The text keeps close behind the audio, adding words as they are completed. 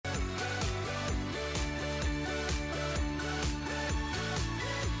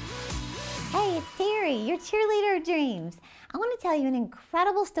Mary, your cheerleader of dreams. I want to tell you an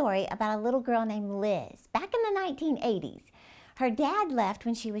incredible story about a little girl named Liz. Back in the 1980s, her dad left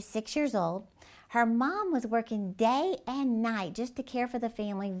when she was 6 years old. Her mom was working day and night just to care for the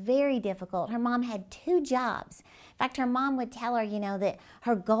family, very difficult. Her mom had 2 jobs. In fact, her mom would tell her, that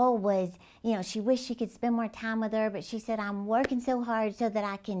her goal was, she wished she could spend more time with her, but she said, I'm working so hard so that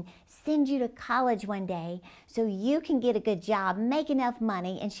I can send you to college one day so you can get a good job, make enough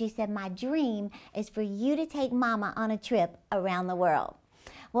money. And she said, my dream is for you to take Mama on a trip around the world.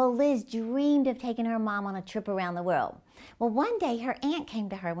 Well, Liz dreamed of taking her mom on a trip around the world. Well, one day her aunt came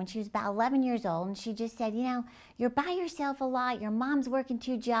to her when she was about 11 years old, and she just said, you're by yourself a lot. Your mom's working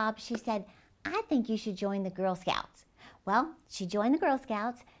 2 jobs. She said, I think you should join the Girl Scouts. Well, she joined the Girl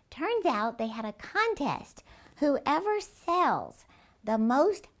Scouts. Turns out they had a contest. Whoever sells the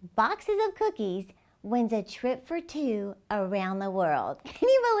most boxes of cookies wins a trip for 2 around the world. Can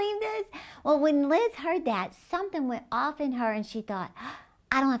you believe this? Well, when Liz heard that, something went off in her, and she thought,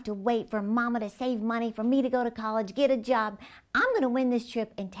 I don't have to wait for Mama to save money for me to go to college, get a job. I'm going to win this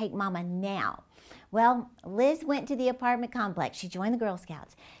trip and take Mama now. Well, Liz went to the apartment complex. She joined the Girl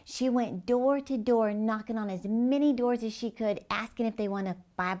Scouts. She went door to door, knocking on as many doors as she could, asking if they want to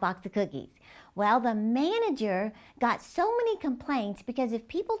buy a box of cookies. Well, the manager got so many complaints because if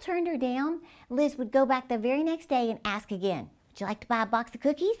people turned her down, Liz would go back the very next day and ask again, would you like to buy a box of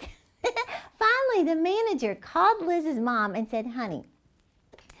cookies? Finally, the manager called Liz's mom and said, honey,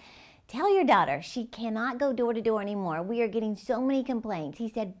 tell your daughter she cannot go door to door anymore. We are getting so many complaints. He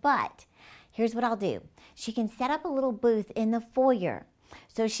said, but here's what I'll do. She can set up a little booth in the foyer.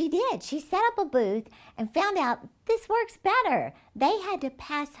 So she did. She set up a booth and found out this works better. They had to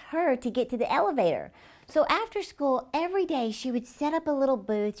pass her to get to the elevator. So after school, every day she would set up a little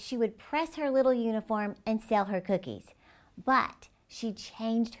booth. She would press her little uniform and sell her cookies. But she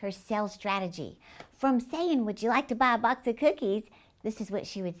changed her sales strategy. From saying, would you like to buy a box of cookies? This is what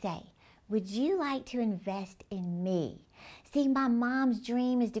she would say. Would you like to invest in me? See, my mom's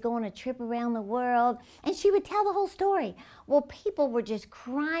dream is to go on a trip around the world. And she would tell the whole story. Well, people were just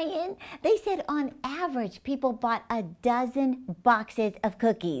crying. They said on average, people bought 12 boxes of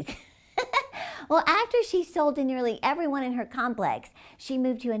cookies. Well, after she sold to nearly everyone in her complex, she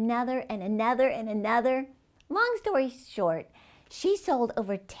moved to another and another and another. Long story short, she sold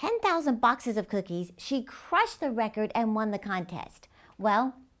over 10,000 boxes of cookies. She crushed the record and won the contest.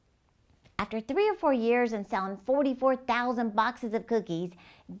 Well, after 3 or 4 years and selling 44,000 boxes of cookies,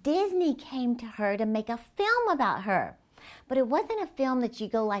 Disney came to her to make a film about her. But it wasn't a film that you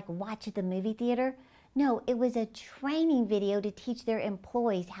go watch at the movie theater. No, it was a training video to teach their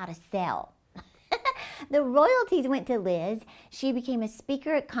employees how to sell. The royalties went to Liz. She became a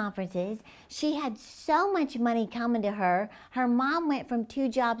speaker at conferences. She had so much money coming to her. Her mom went from 2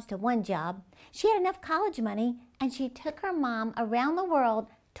 jobs to 1 job. She had enough college money, and she took her mom around the world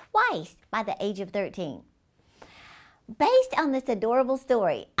twice by the age of 13. Based on this adorable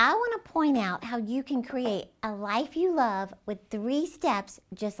story, I want to point out how you can create a life you love with 3 steps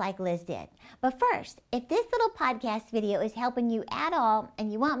just like Liz did. But first, if this little podcast video is helping you at all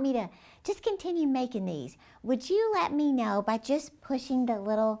and you want me to just continue making these, would you let me know by just pushing the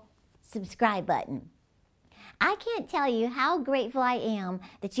little subscribe button? I can't tell you how grateful I am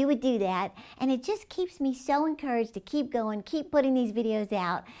that you would do that, and it just keeps me so encouraged to keep going, keep putting these videos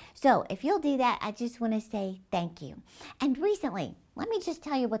out. So if you'll do that, I just want to say thank you. And recently, let me just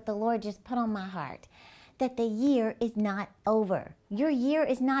tell you what the Lord just put on my heart, that the year is not over. Your year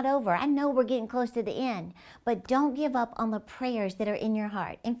is not over. I know we're getting close to the end, but don't give up on the prayers that are in your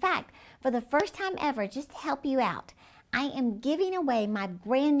heart. In fact, for the first time ever, just to help you out, I am giving away my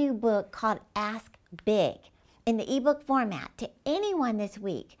brand new book called Ask Big in the ebook format to anyone this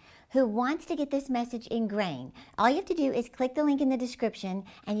week who wants to get this message ingrained. All you have to do is click the link in the description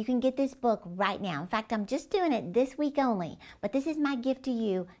and you can get this book right now. In fact, I'm just doing it this week only, but this is my gift to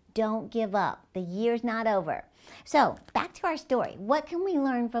you. Don't give up. The year's not over. So back to our story. What can we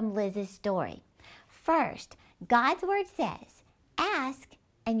learn from Liz's story? First, God's word says, ask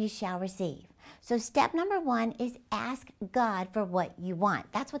and you shall receive. So step number 1 is ask God for what you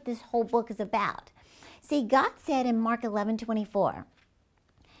want. That's what this whole book is about. See, God said in Mark 11:24,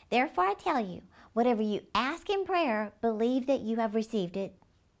 therefore I tell you, whatever you ask in prayer, believe that you have received it,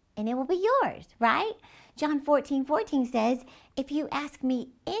 and it will be yours, right? John 14:14 says, if you ask me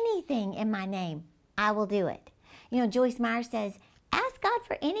anything in my name, I will do it. Joyce Meyer says, ask God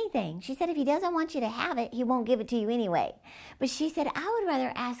for anything. She said if he doesn't want you to have it, he won't give it to you anyway. But she said, I would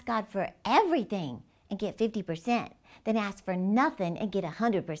rather ask God for everything and get 50% than ask for nothing and get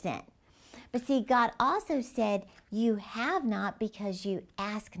 100%. But see, God also said, you have not because you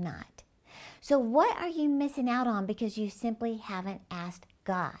ask not. So what are you missing out on because you simply haven't asked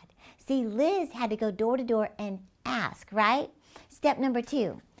God? See, Liz had to go door to door and ask, right? Step number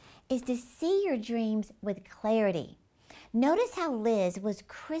 2 is to see your dreams with clarity. Notice how Liz was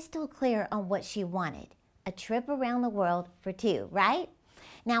crystal clear on what she wanted. A trip around the world for 2, right?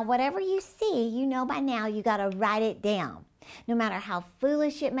 Now, whatever you see, you know by now you got to write it down. No matter how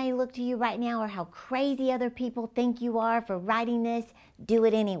foolish it may look to you right now or how crazy other people think you are for writing this, do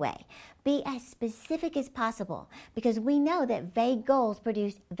it anyway. Be as specific as possible because we know that vague goals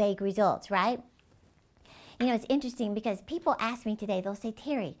produce vague results, right? You know, it's interesting because people ask me today, they'll say,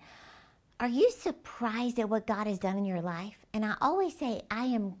 Terry, are you surprised at what God has done in your life? And I always say, I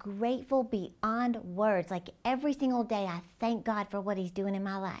am grateful beyond words. Like every single day, I thank God for what He's doing in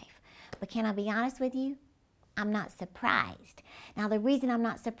my life. But can I be honest with you? I'm not surprised. Now, the reason I'm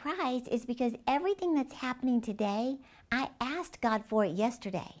not surprised is because everything that's happening today, I asked God for it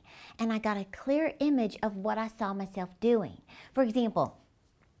yesterday, and I got a clear image of what I saw myself doing. For example,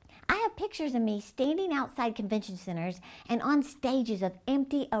 I have pictures of me standing outside convention centers and on stages of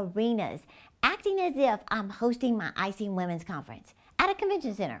empty arenas, acting as if I'm hosting my Icing Women's Conference at a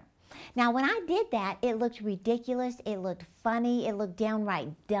convention center. Now, when I did that, it looked ridiculous, it looked funny, it looked downright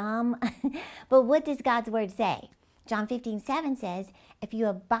dumb. But what does God's word say? John 15:7 says, if you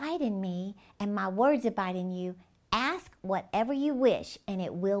abide in me and my words abide in you, ask whatever you wish and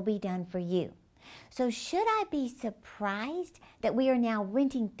it will be done for you. So should I be surprised that we are now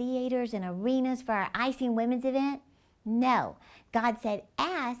renting theaters and arenas for our Icing Women's event? No. God said,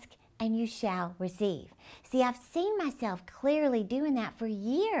 ask and you shall receive. See, I've seen myself clearly doing that for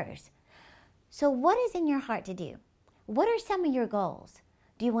years. So what is in your heart to do? What are some of your goals?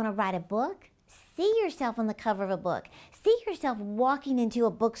 Do you want to write a book? See yourself on the cover of a book. See yourself walking into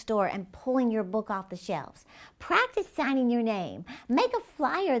a bookstore and pulling your book off the shelves. Practice signing your name. Make a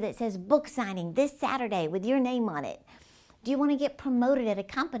flyer that says book signing this Saturday with your name on it. Do you want to get promoted at a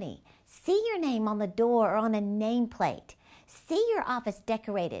company? See your name on the door or on a nameplate. See your office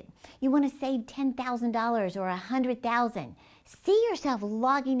decorated. You want to save $10,000 or $100,000. See yourself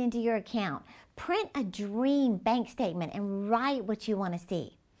logging into your account. Print a dream bank statement and write what you want to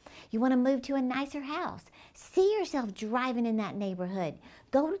see. You want to move to a nicer house. See yourself driving in that neighborhood.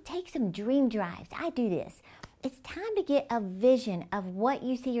 Go take some dream drives. I do this. It's time to get a vision of what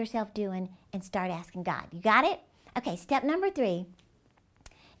you see yourself doing and start asking God. You got it? Okay, step number 3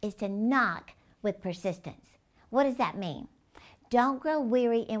 is to knock with persistence. What does that mean? Don't grow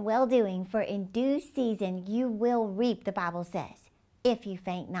weary in well-doing, for in due season you will reap, the Bible says, if you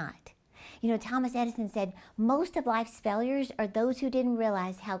faint not. You know, Thomas Edison said, most of life's failures are those who didn't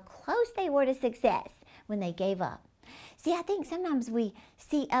realize how close they were to success when they gave up. See, I think sometimes we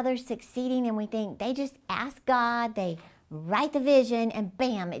see others succeeding and we think they just ask God, they write the vision, and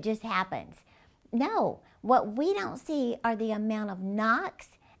bam, it just happens. No, what we don't see are the amount of knocks,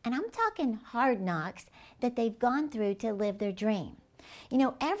 and I'm talking hard knocks, that they've gone through to live their dream. You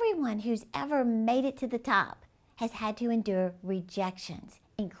know, everyone who's ever made it to the top has had to endure rejections,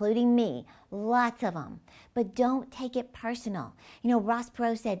 including me, lots of them. But don't take it personal. You know, Ross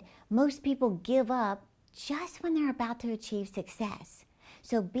Perot said, most people give up just when they're about to achieve success.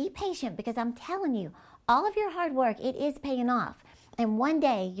 So be patient because I'm telling you, all of your hard work, it is paying off. And one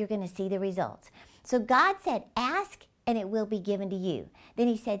day you're going to see the results. So God said, ask and it will be given to you. Then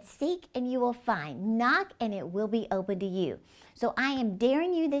He said, seek and you will find. Knock and it will be open to you. So I am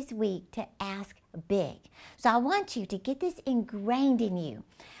daring you this week to ask big. So I want you to get this ingrained in you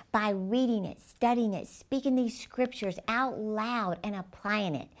by reading it, studying it, speaking these scriptures out loud and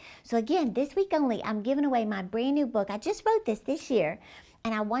applying it. So again, this week only, I'm giving away my brand new book. I just wrote this year.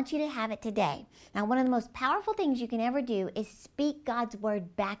 And I want you to have it today. Now, one of the most powerful things you can ever do is speak God's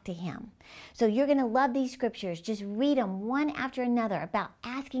word back to Him. So you're going to love these scriptures. Just read them one after another about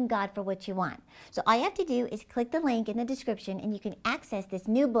asking God for what you want. So all you have to do is click the link in the description and you can access this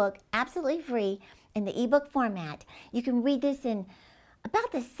new book absolutely free in the ebook format. You can read this in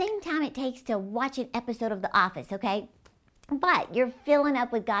about the same time it takes to watch an episode of The Office, okay? But you're filling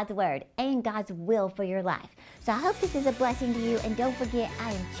up with God's word and God's will for your life. So I hope this is a blessing to you. And don't forget,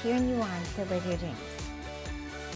 I am cheering you on to live your dreams.